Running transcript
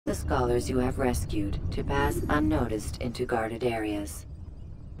the scholars you have rescued to pass unnoticed into guarded areas.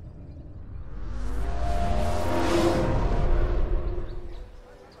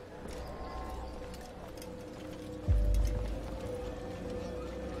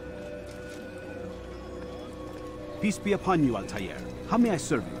 Peace be upon you, Altair. How may I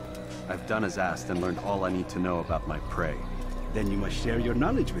serve you? I've done as asked and learned all I need to know about my prey. Then you must share your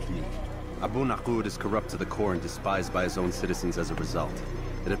knowledge with me. Abu Naqud is corrupt to the core and despised by his own citizens as a result.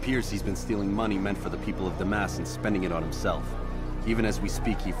 It appears he's been stealing money meant for the people of Damas and spending it on himself. Even as we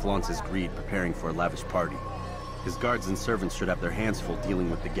speak, he flaunts his greed, preparing for a lavish party. His guards and servants should have their hands full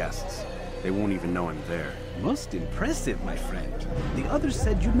dealing with the guests. They won't even know I'm there. Most impressive, my friend. The others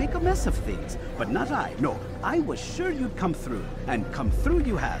said you'd make a mess of things, but not I. No, I was sure you'd come through, and come through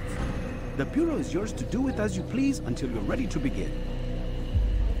you have. The Bureau is yours to do with as you please until you're ready to begin.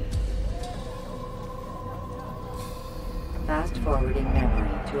 Fast-forwarding memory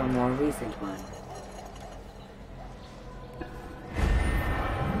to a more recent one.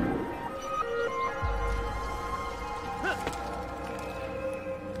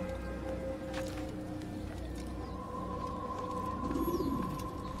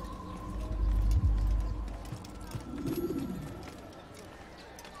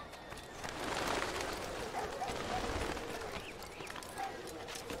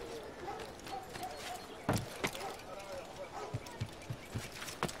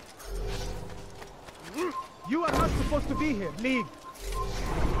 You are not supposed to be here. Leave.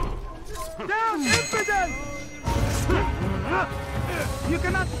 Down, infidel! You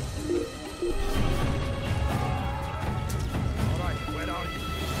cannot... All right, where are you?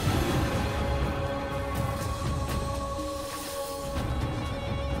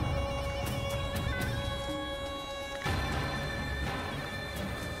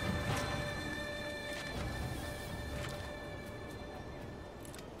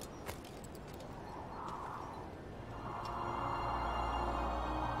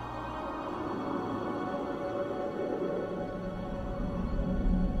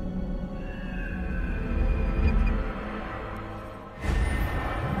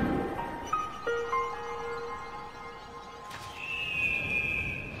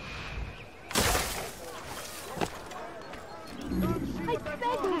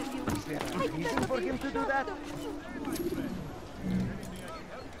 For him to do that?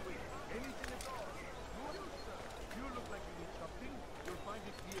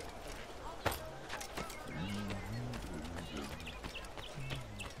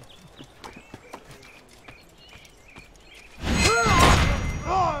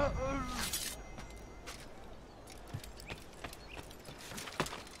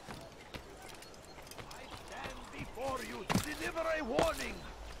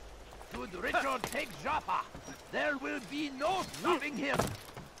 Richard takes Jaffa, there will be no stopping him.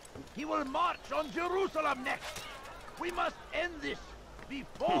 He will march on Jerusalem next. We must end this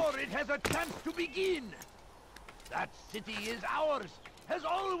before it has a chance to begin. That city is ours, has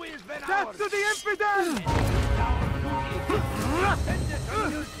always been ours. Death to the infidel! It is our duty to defend it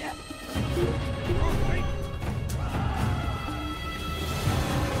until death.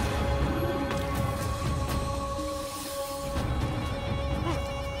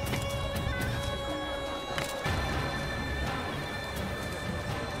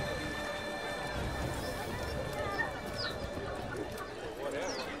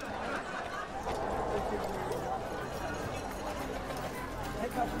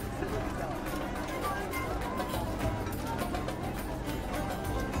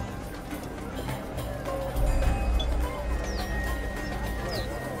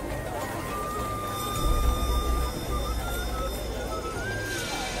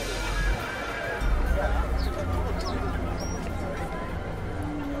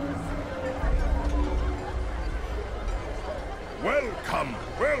 Welcome,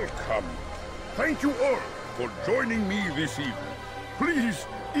 welcome. Thank you all for joining me this evening. Please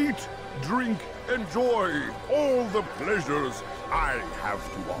eat, drink, enjoy all the pleasures I have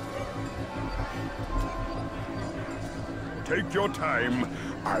to offer. Take your time,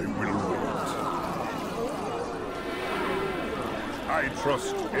 I will wait. I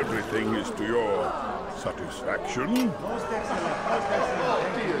trust everything is to your satisfaction. Most excellent, most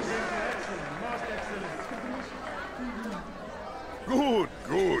excellent. Good,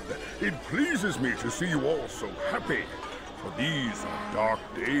 good. It pleases me to see you all so happy. For these are dark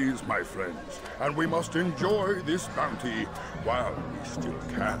days, my friends, and we must enjoy this bounty while we still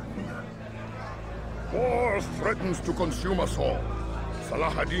can. War threatens to consume us all.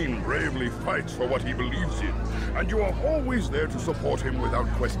 Salah ad-Din bravely fights for what he believes in, and you are always there to support him without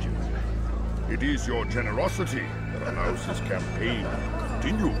question. It is your generosity that allows his campaign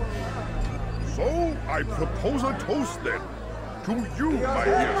continue. So, I propose a toast then. To you, my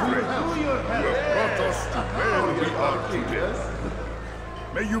dear friends, who have brought us to where we are today.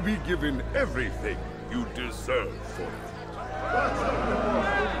 May you be given everything you deserve for it.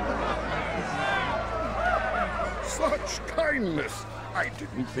 Such kindness! I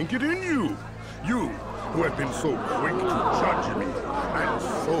didn't think it in you. You, who have been so quick to judge me, and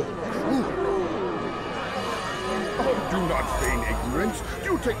so cruel. Oh, do not feign ignorance.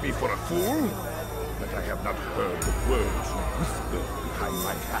 You take me for a fool. That I have not heard the words you whisper behind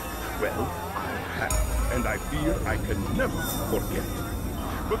my back. Well, I have, and I fear I can never forget.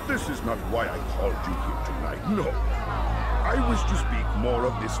 But this is not why I called you here tonight, no. I wish to speak more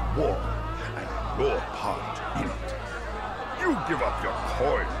of this war, and your part in it. You give up your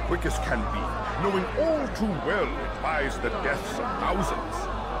coin quick as can be, knowing all too well it buys the deaths of thousands.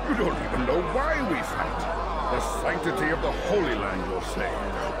 You don't even know why we fight. The sanctity of the Holy Land, you'll say,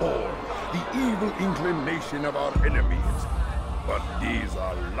 or the evil inclination of our enemies. But these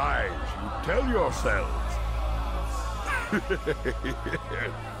are lies you tell yourselves.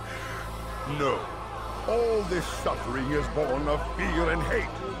 No. All this suffering is born of fear and hate.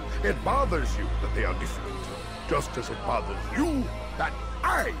 It bothers you that they are different, just as it bothers you that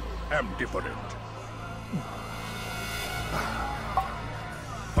I am different.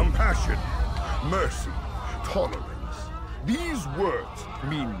 Compassion, mercy, tolerance. These words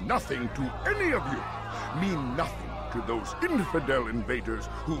mean nothing to any of you. Mean nothing to those infidel invaders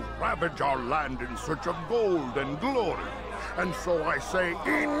who ravage our land in search of gold and glory. And so I say,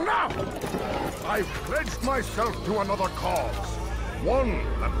 enough! I've pledged myself to another cause. One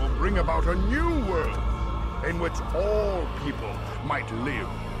that will bring about a new world in which all people might live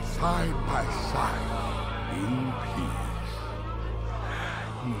side by side in peace.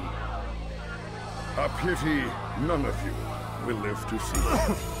 A pity none of you will live to see it.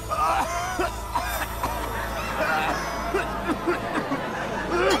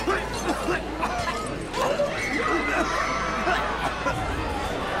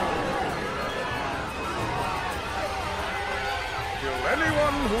 Kill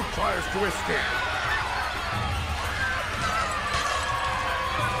anyone who tries to escape.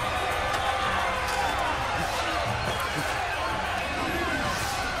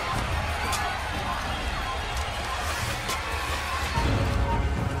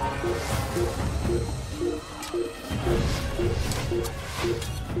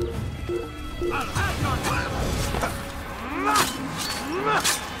 I'll have your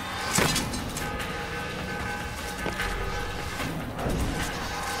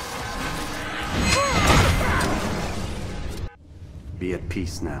Be at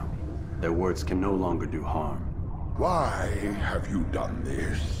peace now. Their words can no longer do harm. Why have you done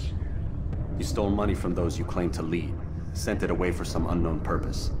this? You stole money from those you claim to lead, sent it away for some unknown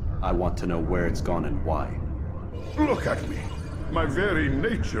purpose. I want to know where it's gone and why. Look at me. My very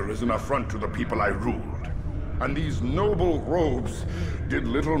nature is an affront to the people I ruled. And these noble robes did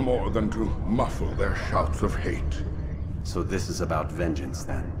little more than to muffle their shouts of hate. So this is about vengeance,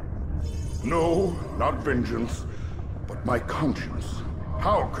 then? No, not vengeance, but my conscience.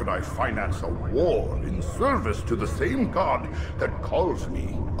 How could I finance a war in service to the same god that calls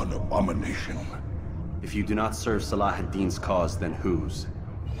me an abomination? If you do not serve Salah ad-Din's cause, then whose?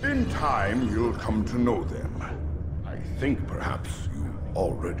 In time, you'll come to know them. I think perhaps you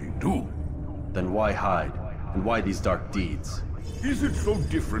already do. Then why hide? And why these dark deeds? Is it so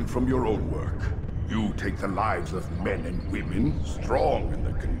different from your own work? You take the lives of men and women, strong in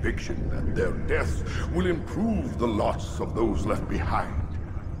the conviction that their deaths will improve the lots of those left behind.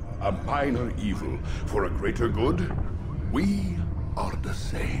 A minor evil for a greater good? We are the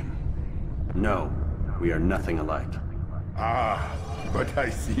same. No, we are nothing alike. Ah, but I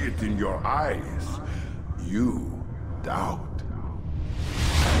see it in your eyes. You doubt.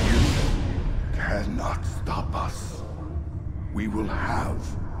 You cannot stop us. We will have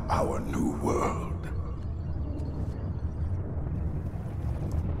our new world.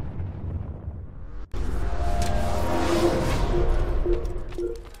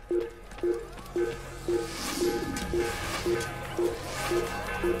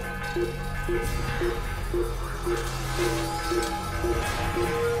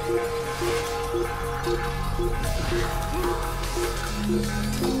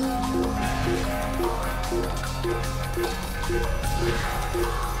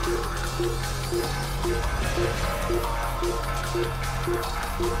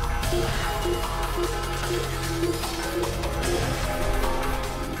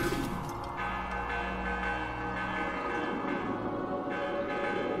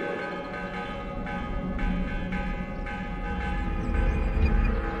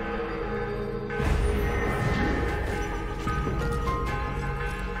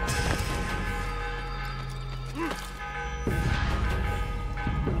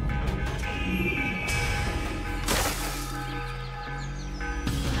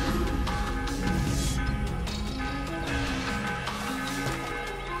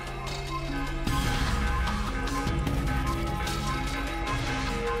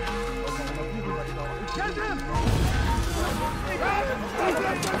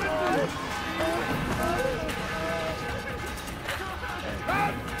 That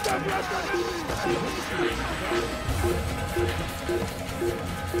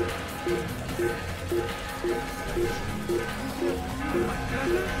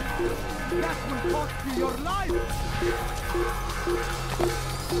will cost you your life!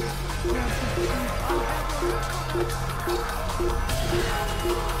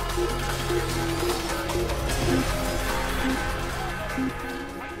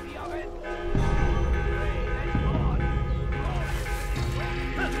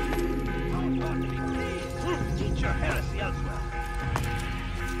 Teach your heresy elsewhere.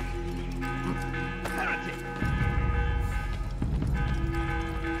 Heretic!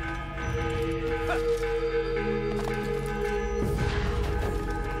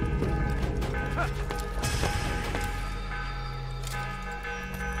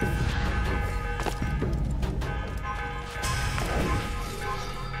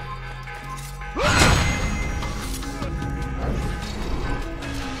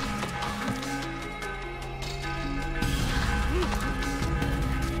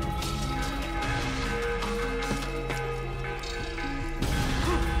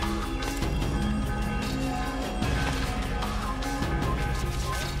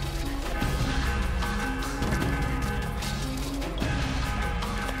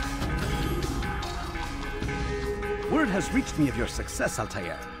 Word has reached me of your success,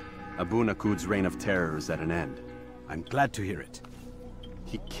 Altair. Abu Nakud's reign of terror is at an end. I'm glad to hear it.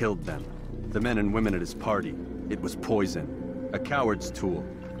 He killed them. The men and women at his party. It was poison. A coward's tool.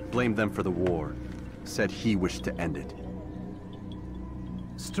 Blamed them for the war. Said he wished to end it.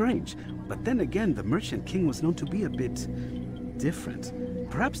 Strange, but then again, the Merchant King was known to be a bit different.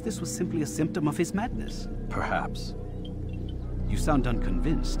 Perhaps this was simply a symptom of his madness. Perhaps. You sound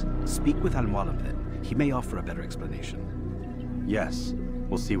unconvinced. Speak with Al-Mualim then. He may offer a better explanation. Yes.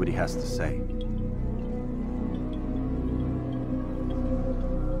 We'll see what he has to say.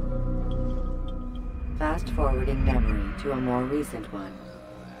 Fast-forwarding memory to a more recent one.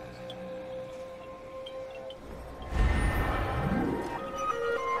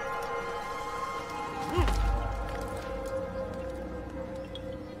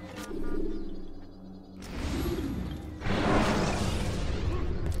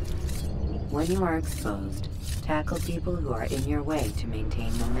 When you are exposed, tackle people who are in your way to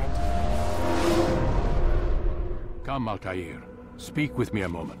maintain momentum. Come, Altair. Speak with me a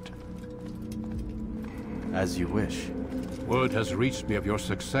moment. As you wish. Word has reached me of your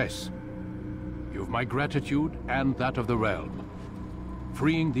success. You've my gratitude and that of the realm.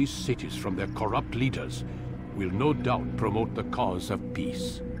 Freeing these cities from their corrupt leaders will no doubt promote the cause of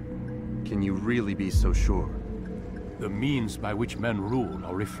peace. Can you really be so sure? The means by which men rule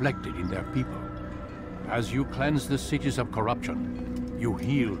are reflected in their people. As you cleanse the cities of corruption, you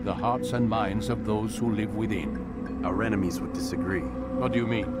heal the hearts and minds of those who live within. Our enemies would disagree. What do you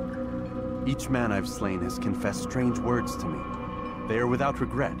mean? Each man I've slain has confessed strange words to me. They are without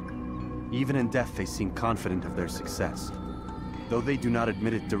regret. Even in death they seem confident of their success. Though they do not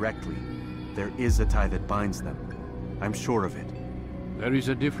admit it directly, there is a tie that binds them. I'm sure of it. There is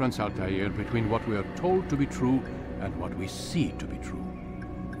a difference, Altair, between what we are told to be true and what we see to be true.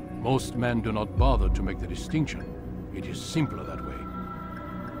 Most men do not bother to make the distinction. It is simpler that way.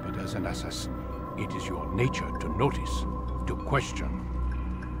 But as an assassin, it is your nature to notice, to question.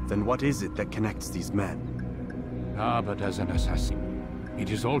 Then what is it that connects these men? But as an assassin, it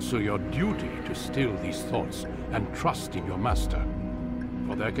is also your duty to still these thoughts and trust in your master.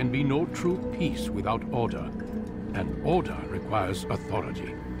 For there can be no true peace without order, and order requires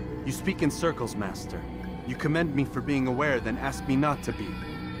authority. You speak in circles, Master. You commend me for being aware, then ask me not to be.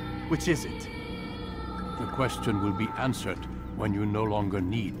 Which is it? The question will be answered when you no longer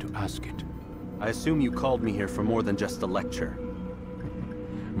need to ask it. I assume you called me here for more than just a lecture.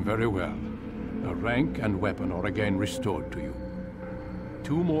 Very well. A rank and weapon are again restored to you.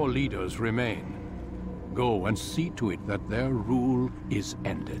 2 more leaders remain. Go and see to it that their rule is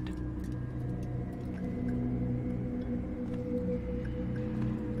ended.